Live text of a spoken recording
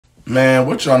Man,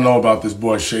 what y'all know about this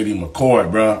boy Shady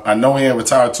McCoy, bro? I know he ain't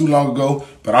retired too long ago,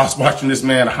 but I was watching this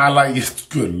man highlight.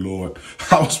 Good Lord.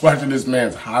 I was watching this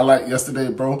man's highlight yesterday,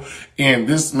 bro. And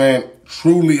this man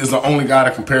truly is the only guy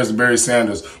that compares to Barry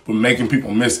Sanders with making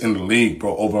people miss in the league,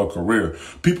 bro, over a career.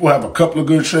 People have a couple of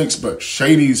good tricks, but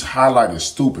Shady's highlight is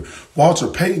stupid. Walter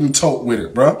Payton tote with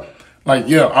it, bro. Like,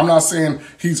 yeah, I'm not saying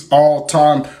he's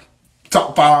all-time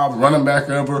top 5 running back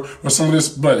ever or some of this,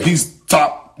 but he's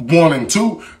top 1 and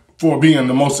 2. For being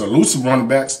the most elusive running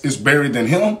backs, it's buried in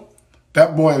him.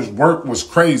 That boy's work was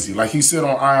crazy. Like he said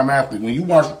on I Am Athlete, when you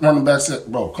watch running backs,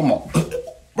 bro, come on.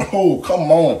 Bro,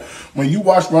 come on. When you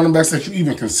watch running backs that you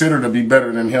even consider to be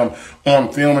better than him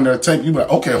on film and their tape, you be like,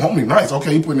 okay, homie, nice.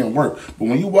 Okay, he putting in work. But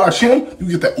when you watch him,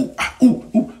 you get that,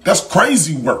 ooh. That's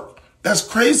crazy work. That's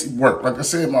crazy work. Like I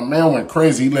said, my man went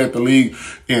crazy. He led the league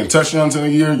in touchdowns in a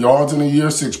year, yards in a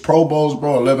year, 6 Pro Bowls,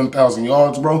 bro, 11,000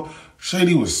 yards, bro.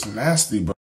 Shady was nasty, bro.